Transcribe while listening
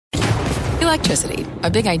Electricity, a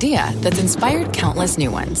big idea that's inspired countless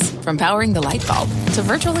new ones. From powering the light bulb to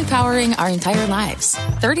virtually powering our entire lives.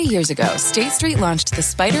 30 years ago, State Street launched the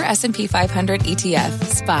Spider S&P 500 ETF,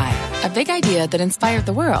 SPY. A big idea that inspired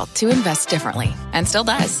the world to invest differently. And still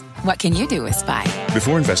does. What can you do with SPY?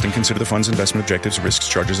 Before investing, consider the fund's investment objectives, risks,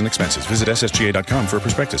 charges, and expenses. Visit ssga.com for a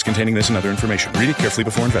prospectus containing this and other information. Read it carefully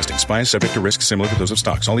before investing. SPY is subject to risks similar to those of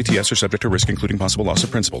stocks. All ETFs are subject to risk, including possible loss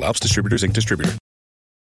of principal. Alps Distributors, Inc. Distributor.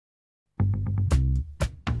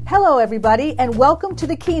 Hello, everybody, and welcome to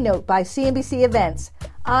The Keynote by CNBC Events.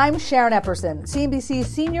 I'm Sharon Epperson, CNBC's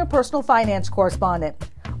Senior Personal Finance Correspondent.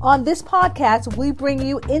 On this podcast, we bring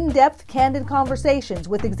you in-depth, candid conversations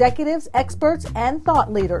with executives, experts, and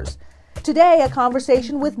thought leaders. Today, a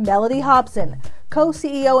conversation with Mellody Hobson,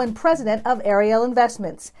 co-CEO and president of Ariel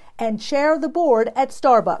Investments and chair of the board at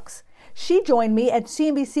Starbucks. She joined me at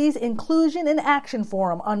CNBC's Inclusion in Action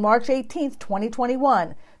Forum on March 18,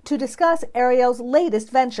 2021, to discuss Ariel's latest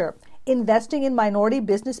venture, investing in minority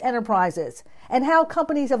business enterprises, and how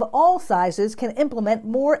companies of all sizes can implement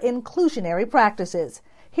more inclusionary practices.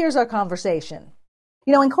 Here's our conversation.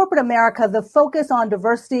 You know, in corporate America, the focus on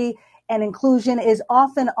diversity and inclusion is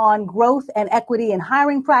often on growth and equity in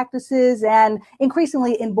hiring practices and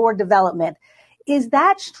increasingly in board development. Is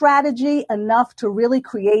that strategy enough to really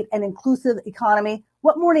create an inclusive economy?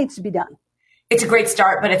 What more needs to be done? It's a great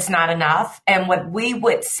start, but it's not enough. And what we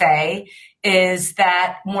would say is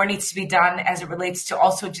that more needs to be done as it relates to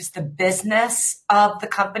also just the business of the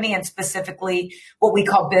company and specifically what we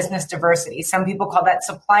call business diversity. Some people call that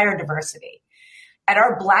supplier diversity. At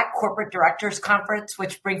our Black Corporate Directors Conference,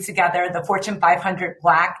 which brings together the Fortune 500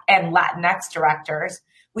 Black and Latinx directors,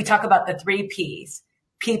 we talk about the 3 Ps: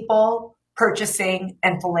 people, purchasing,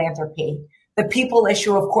 and philanthropy. The people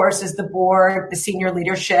issue, of course, is the board, the senior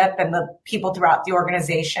leadership, and the people throughout the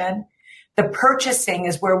organization. The purchasing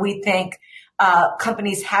is where we think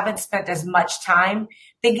companies haven't spent as much time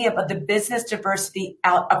thinking about the business diversity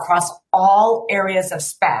out across all areas of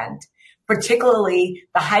spend, particularly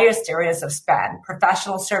the highest areas of spend: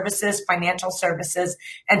 professional services, financial services,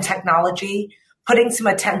 and technology. Putting some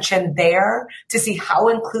attention there to see how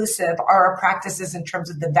inclusive are our practices in terms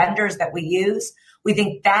of the vendors that we use. We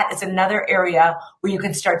think that is another area where you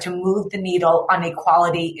can start to move the needle on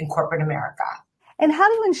equality in corporate America. And how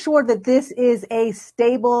do you ensure that this is a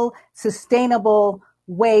stable, sustainable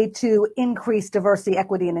way to increase diversity,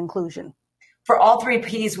 equity, and inclusion? For all 3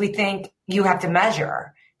 Ps, we think you have to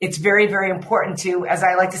measure. It's very, very important to, as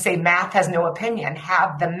I like to say, math has no opinion,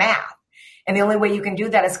 have the math. And the only way you can do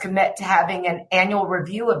that is commit to having an annual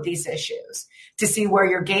review of these issues to see where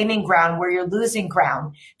you're gaining ground, where you're losing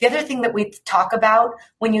ground. The other thing that we talk about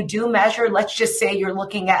when you do measure, let's just say you're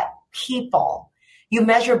looking at people, you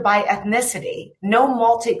measure by ethnicity, no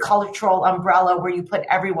multicultural umbrella where you put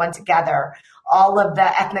everyone together, all of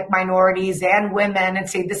the ethnic minorities and women, and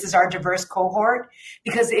say this is our diverse cohort,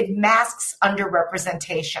 because it masks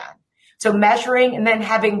underrepresentation. So measuring and then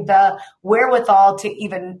having the wherewithal to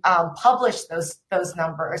even publish those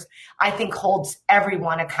numbers, I think holds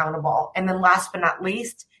everyone accountable. And then last but not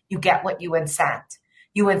least, you get what you incent.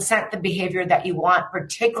 You incent the behavior that you want,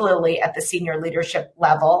 particularly at the senior leadership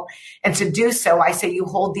level. And to do so, I say you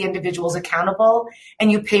hold the individuals accountable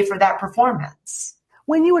and you pay for that performance.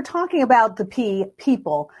 When you were talking about the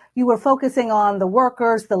people, you were focusing on the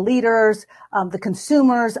workers, the leaders, the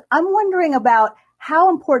consumers. I'm wondering about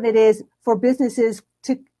how important it is for businesses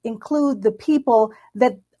to include the people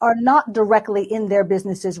that are not directly in their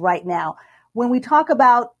businesses right now. When we talk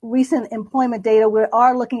about recent employment data, we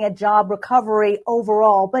are looking at job recovery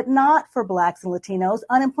overall, but not for Blacks and Latinos.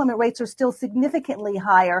 Unemployment rates are still significantly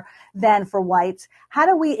higher than for whites. How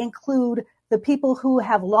do we include the people who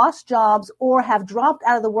have lost jobs or have dropped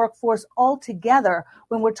out of the workforce altogether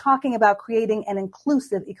when we're talking about creating an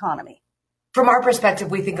inclusive economy? From our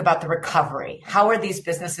perspective, we think about the recovery. How are these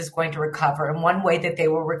businesses going to recover? And one way that they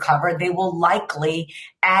will recover, they will likely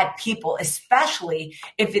add people, especially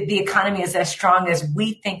if the economy is as strong as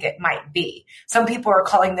we think it might be. Some people are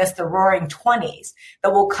calling this the roaring 20s,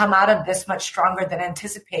 that will come out of this much stronger than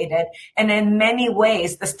anticipated. And in many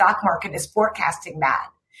ways, the stock market is forecasting that.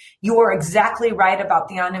 You are exactly right about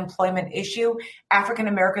the unemployment issue. African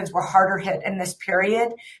Americans were harder hit in this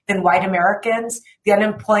period than white Americans. The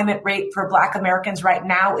unemployment rate for Black Americans right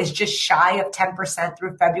now is just shy of 10%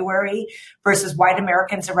 through February versus white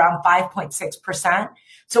Americans around 5.6%.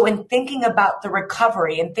 So in thinking about the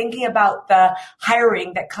recovery and thinking about the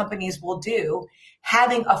hiring that companies will do,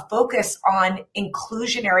 having a focus on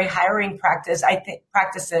inclusionary hiring practices,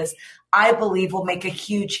 I believe will make a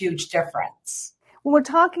huge, huge difference. When we're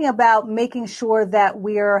talking about making sure that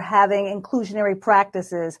we're having inclusionary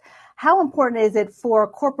practices, how important is it for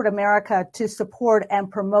corporate America to support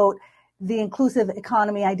and promote the inclusive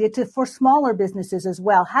economy idea for smaller businesses as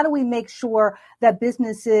well? How do we make sure that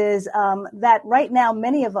businesses that right now,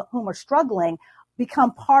 many of whom are struggling,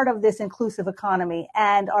 become part of this inclusive economy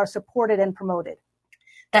and are supported and promoted?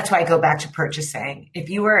 That's why I go back to purchasing.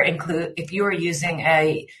 If you are using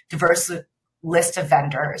a diverse list of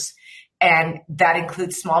vendors, and that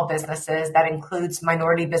includes small businesses, that includes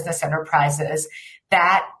minority business enterprises,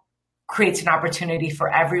 that creates an opportunity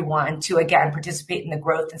for everyone to, again, participate in the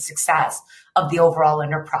growth and success of the overall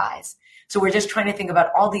enterprise. So we're just trying to think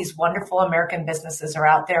about all these wonderful American businesses are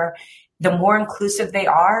out there. The more inclusive they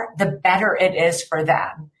are, the better it is for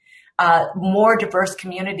them. More diverse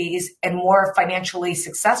communities and more financially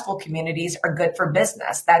successful communities are good for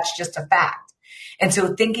business. That's just a fact. And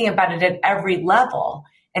so thinking about it at every level,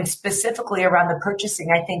 and specifically around the purchasing,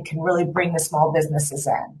 I think can really bring the small businesses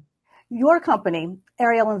in. Your company,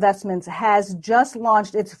 Ariel Investments, has just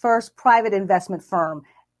launched its first private investment firm,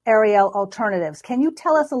 Ariel Alternatives. Can you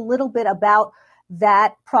tell us a little bit about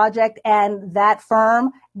that project and that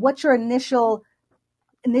firm? What your initial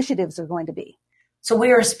initiatives are going to be? So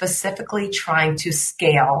we are specifically trying to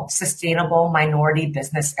scale sustainable minority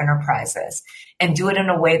business enterprises and do it in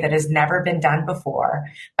a way that has never been done before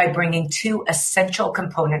by bringing two essential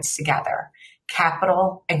components together,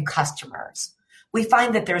 capital and customers. We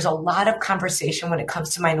find that there's a lot of conversation when it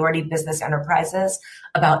comes to minority business enterprises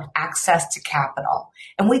about access to capital.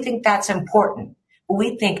 And we think that's important.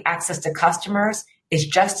 We think access to customers is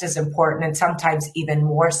just as important and sometimes even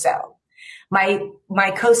more so.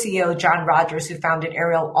 My co-CEO, John Rogers, who founded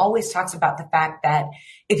Ariel, always talks about the fact that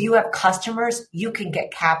if you have customers, you can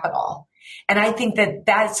get capital. And I think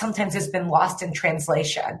that sometimes has been lost in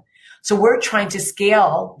translation. So we're trying to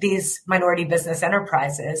scale these minority business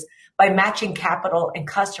enterprises by matching capital and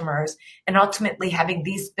customers and ultimately having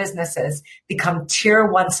these businesses become tier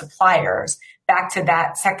one suppliers, back to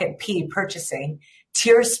that second P, purchasing,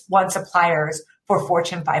 tier one suppliers for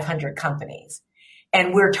Fortune 500 companies.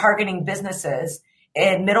 And we're targeting businesses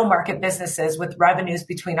and middle market businesses with revenues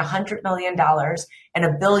between $100 million and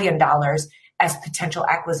 $1 billion as potential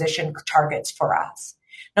acquisition targets for us.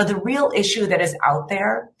 Now, the real issue that is out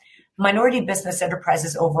there, minority business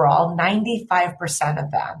enterprises overall, 95% of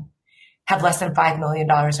them have less than $5 million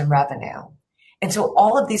in revenue. And so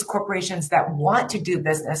all of these corporations that want to do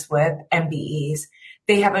business with MBEs,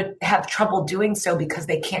 they have trouble doing so because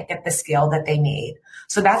they can't get the scale that they need.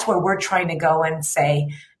 So that's where we're trying to go and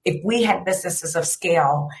say, if we had businesses of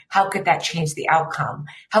scale, how could that change the outcome?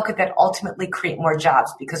 How could that ultimately create more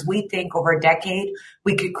jobs? Because we think over a decade,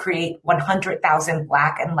 we could create 100,000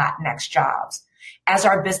 Black and Latinx jobs. As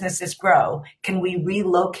our businesses grow, can we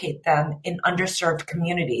relocate them in underserved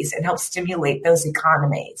communities and help stimulate those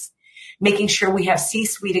economies? Making sure we have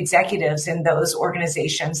C-suite executives in those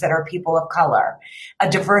organizations that are people of color, a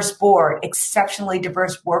diverse board, exceptionally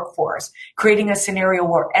diverse workforce, creating a scenario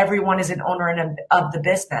where everyone is an owner of the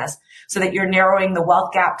business so that you're narrowing the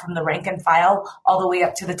wealth gap from the rank and file all the way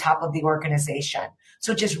up to the top of the organization.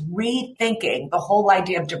 So just rethinking the whole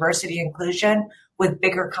idea of diversity and inclusion with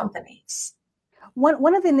bigger companies.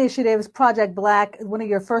 One of the initiatives, Project Black, one of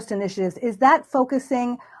your first initiatives, is that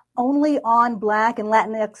focusing only on Black and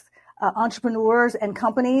Latinx entrepreneurs and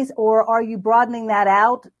companies, or are you broadening that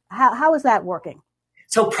out? How is that working?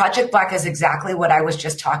 So Project Black is exactly what I was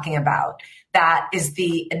just talking about. That is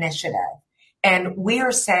the initiative. And we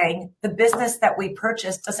are saying the business that we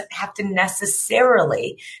purchase doesn't have to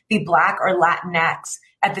necessarily be Black or Latinx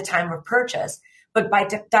at the time of purchase. But by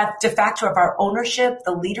de facto of our ownership,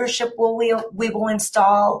 the leadership we will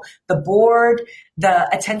install, the board,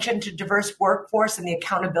 the attention to diverse workforce and the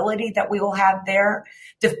accountability that we will have there,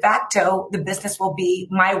 de facto, the business will be,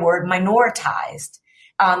 my word, minoritized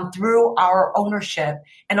through our ownership.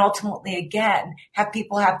 And ultimately, again,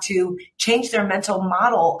 people have to change their mental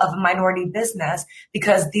model of a minority business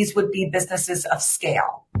because these would be businesses of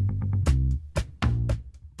scale.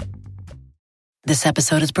 This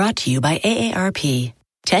episode is brought to you by AARP.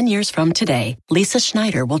 10 years from today, Lisa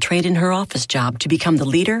Schneider will trade in her office job to become the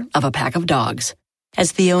leader of a pack of dogs.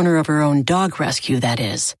 As the owner of her own dog rescue, that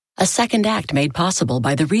is. A second act made possible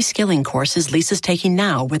by the reskilling courses Lisa's taking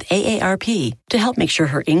now with AARP to help make sure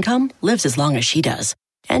her income lives as long as she does.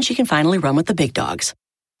 And she can finally run with the big dogs.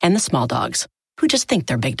 And the small dogs, who just think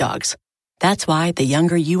they're big dogs. That's why the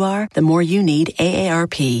younger you are, the more you need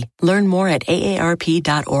AARP. Learn more at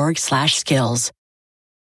aarp.org/skills.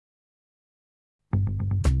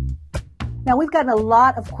 Now, we've gotten a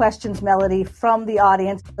lot of questions, Mellody, from the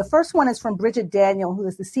audience. The first one is from Bridget Daniel, who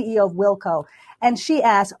is the CEO of Wilco. And she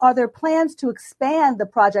asks, are there plans to expand the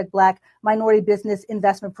Project Black Minority Business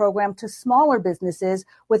Investment Program to smaller businesses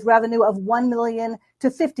with revenue of $1 million to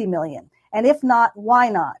 $50 million? And if not, why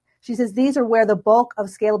not? She says these are where the bulk of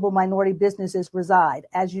scalable minority businesses reside,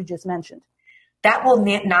 as you just mentioned. That will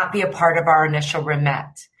not be a part of our initial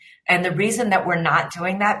remit. And the reason that we're not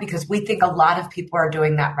doing that, because we think a lot of people are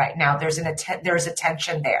doing that right now. There's a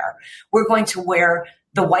tension there. We're going to wear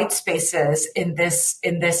the white spaces in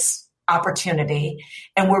this opportunity,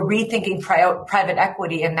 and we're rethinking private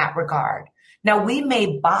equity in that regard. Now, we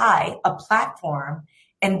may buy a platform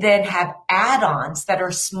and then have add-ons that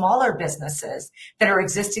are smaller businesses that are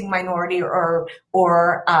existing minority or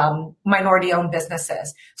minority-owned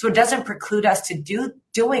businesses. So it doesn't preclude us to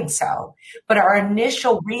doing so. But our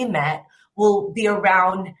initial remit will be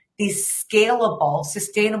around these scalable,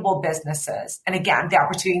 sustainable businesses. And again, the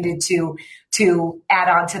opportunity to add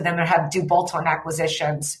on to them and do bolt-on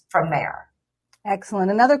acquisitions from there. Excellent.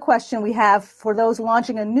 Another question we have for those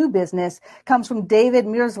launching a new business comes from David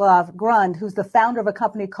Mirslav Grund, who's the founder of a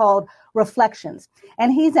company called Reflections.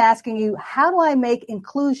 And he's asking you, how do I make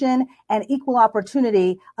inclusion and equal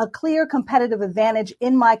opportunity a clear competitive advantage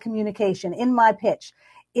in my communication, in my pitch,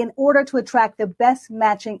 in order to attract the best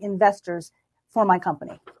matching investors for my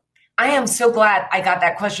company? I am so glad I got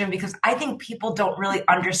that question, because I think people don't really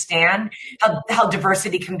understand how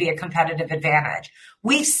diversity can be a competitive advantage.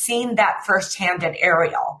 We've seen that firsthand at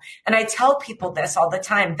Ariel. And I tell people this all the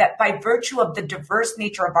time, that by virtue of the diverse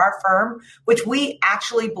nature of our firm, which we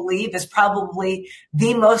actually believe is probably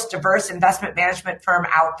the most diverse investment management firm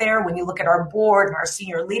out there, when you look at our board and our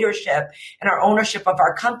senior leadership and our ownership of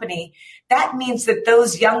our company, that means that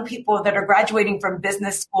those young people that are graduating from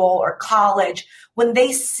business school or college, when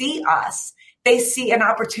they see us, they see an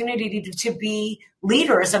opportunity to be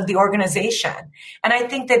leaders of the organization. And I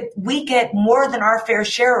think that we get more than our fair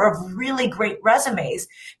share of really great resumes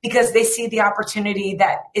because they see the opportunity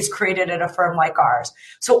that is created at a firm like ours.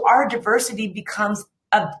 So our diversity becomes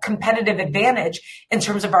a competitive advantage in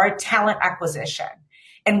terms of our talent acquisition.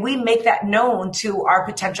 And we make that known to our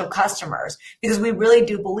potential customers, because we really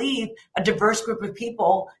do believe a diverse group of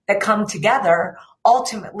people that come together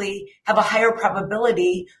ultimately have a higher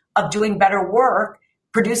probability of doing better work,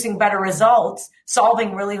 producing better results,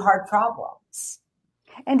 solving really hard problems.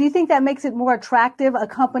 And do you think that makes it more attractive? A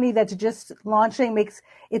company that's just launching makes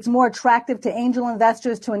it more attractive to angel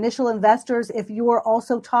investors, to initial investors, if you're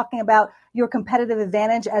also talking about your competitive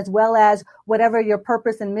advantage as well as whatever your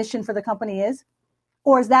purpose and mission for the company is?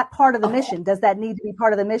 Or is that part of the mission? Does that need to be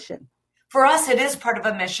part of the mission? For us, it is part of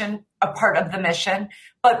a part of the mission,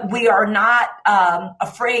 but we are not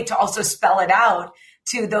afraid to also spell it out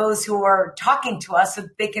to those who are talking to us so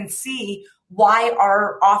that they can see why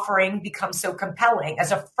our offering becomes so compelling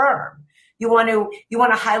as a firm. You want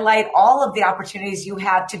to highlight all of the opportunities you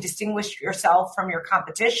have to distinguish yourself from your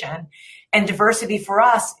competition, and diversity for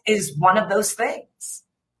us is one of those things.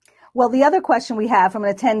 Well, the other question we have from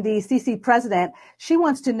an attendee, CC President, she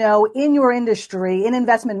wants to know, in your industry, in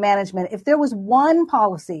investment management, if there was one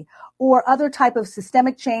policy or other type of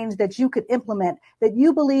systemic change that you could implement that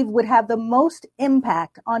you believe would have the most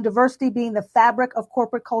impact on diversity being the fabric of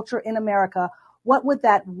corporate culture in America, what would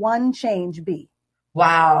that one change be?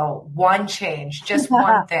 Wow, one change, just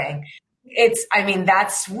one thing.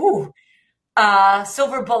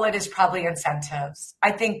 Silver bullet is probably incentives.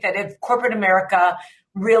 I think that if corporate America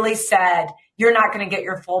really said, you're not going to get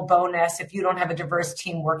your full bonus if you don't have a diverse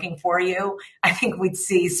team working for you, I think we'd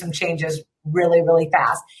see some changes really, really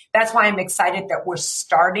fast. That's why I'm excited that we're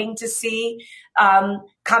starting to see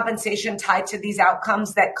compensation tied to these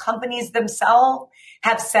outcomes, that companies themselves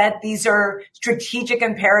have said these are strategic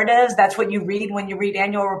imperatives. That's what you read when you read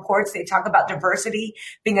annual reports. They talk about diversity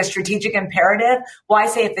being a strategic imperative. Well, I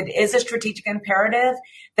say if it is a strategic imperative,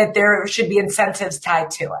 that there should be incentives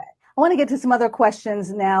tied to it. I want to get to some other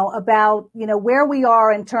questions now about, where we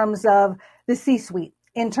are in terms of the C-suite,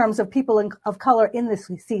 in terms of people of color in the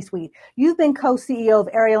C-suite. You've been co-CEO of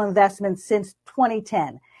Ariel Investments since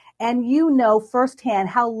 2010, and you know firsthand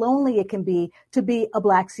how lonely it can be to be a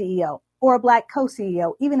Black CEO or a Black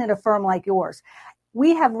co-CEO, even in a firm like yours.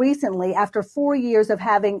 We have recently, after 4 years of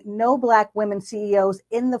having no Black women CEOs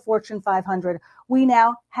in the Fortune 500, we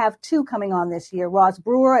now have 2 coming on this year, Roz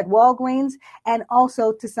Brewer at Walgreens and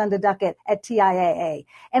also Tasunda Duckett at TIAA.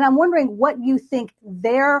 And I'm wondering what you think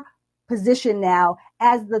their position now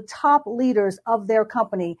as the top leaders of their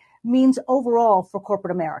company means overall for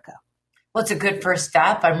corporate America. Well, it's a good first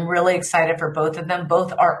step. I'm really excited for both of them.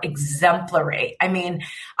 Both are exemplary. I mean,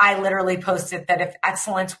 I literally posted that if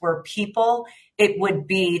excellence were people, it would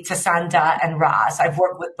be Tasanda and Roz. I've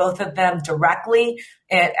worked with both of them directly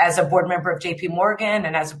as a board member of JP Morgan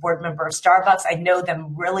and as a board member of Starbucks. I know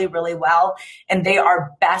them really, really well, and they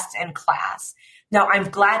are best in class. Now, I'm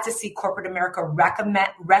glad to see corporate America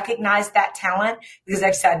recognize that talent, because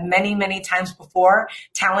I've said many, many times before,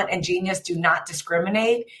 talent and genius do not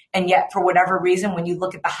discriminate. And yet, for whatever reason, when you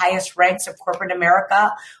look at the highest ranks of corporate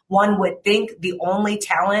America, one would think the only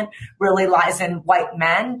talent really lies in white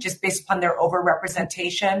men, just based upon their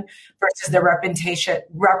overrepresentation versus their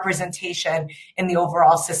representation in the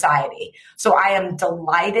overall society. So I am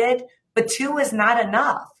delighted, but 2 is not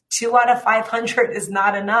enough. 2 out of 500 is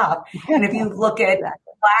not enough. And if you look at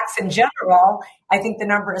Blacks in general, I think the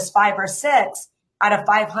number is 5 or 6 out of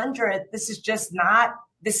 500. This is just not,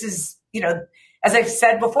 this is, as I've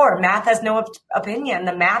said before, math has no opinion.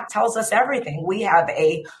 The math tells us everything. We have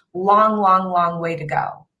a long, long, long way to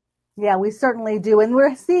go. Yeah, we certainly do. And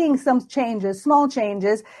we're seeing some changes, small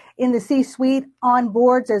changes in the C-suite on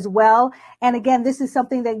boards as well. And again, this is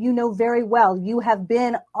something that you know very well. You have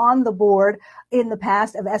been on the board in the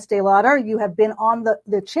past of Estee Lauder. You have been on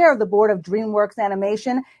the chair of the board of DreamWorks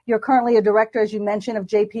Animation. You're currently a director, as you mentioned, of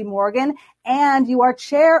JP Morgan. And you are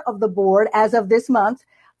chair of the board as of this month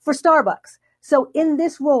for Starbucks. So in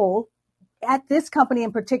this role, at this company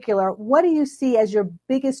in particular, what do you see as your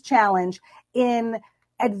biggest challenge in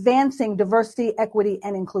advancing diversity, equity,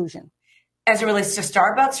 and inclusion? As it relates to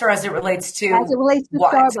Starbucks, or as it relates to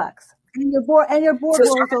what? Starbucks and your board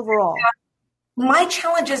roles overall? My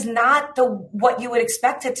challenge is not what you would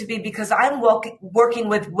expect it to be, because I'm working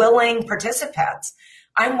with willing participants.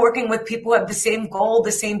 I'm working with people who have the same goal,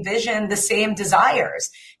 the same vision, the same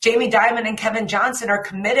desires. Jamie Dimon and Kevin Johnson are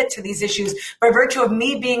committed to these issues by virtue of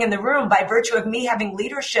me being in the room, by virtue of me having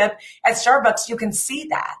leadership at Starbucks. You can see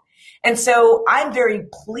that. And so I'm very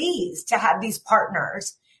pleased to have these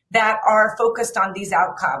partners that are focused on these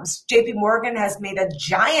outcomes. JP Morgan has made a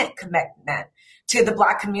giant commitment to the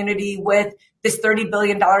Black community with this $30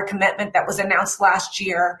 billion commitment that was announced last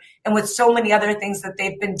year, and with so many other things that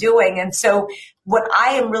they've been doing. And so what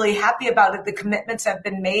I am really happy about is the commitments have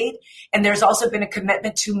been made, and there's also been a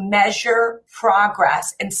commitment to measure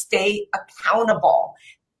progress and stay accountable.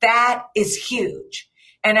 That is huge.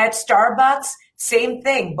 And at Starbucks, same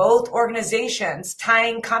thing, both organizations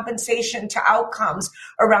tying compensation to outcomes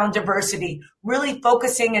around diversity, really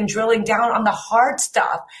focusing and drilling down on the hard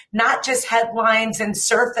stuff, not just headlines and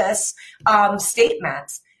surface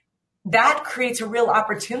statements. That creates a real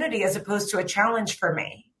opportunity as opposed to a challenge for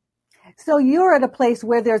me. So you're at a place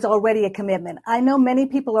where there's already a commitment. I know many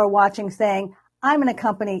people are watching saying, I'm in a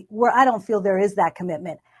company where I don't feel there is that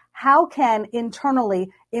commitment. How can internally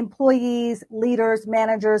employees, leaders,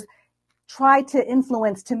 managers try to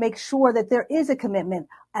influence to make sure that there is a commitment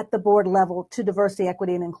at the board level to diversity,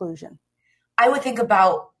 equity, and inclusion? I would think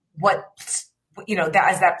about as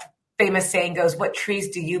that famous saying goes, what trees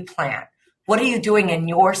do you plant? What are you doing in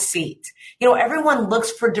your seat? Everyone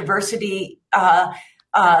looks for diversity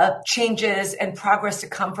changes and progress to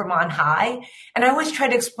come from on high. And I always try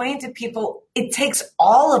to explain to people, it takes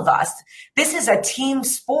all of us. This is a team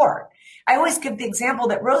sport. I always give the example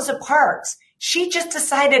that Rosa Parks, she just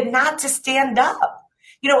decided not to stand up.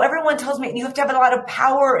 Everyone tells me you have to have a lot of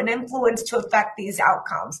power and influence to affect these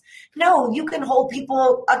outcomes. No, you can hold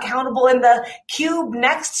people accountable in the cube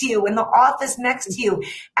next to you, in the office next to you,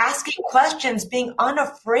 asking questions, being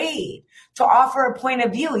unafraid to offer a point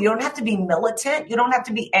of view. You don't have to be militant. You don't have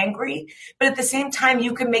to be angry. But at the same time,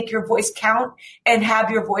 you can make your voice count and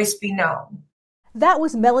have your voice be known. That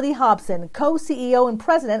was Mellody Hobson, co-CEO and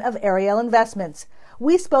president of Ariel Investments.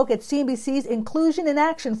 We spoke at CNBC's Inclusion in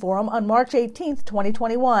Action Forum on March 18,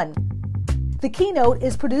 2021. The keynote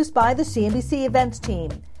is produced by the CNBC Events team.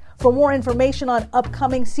 For more information on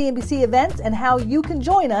upcoming CNBC events and how you can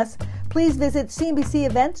join us, please visit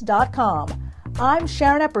cnbcevents.com. I'm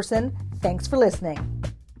Sharon Epperson. Thanks for listening.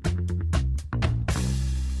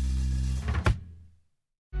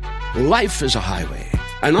 Life is a highway,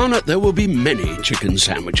 and on it there will be many chicken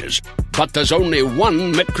sandwiches. But there's only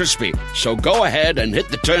one McCrispy. So go ahead and hit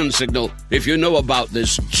the turn signal if you know about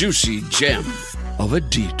this juicy gem of a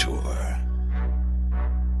detour.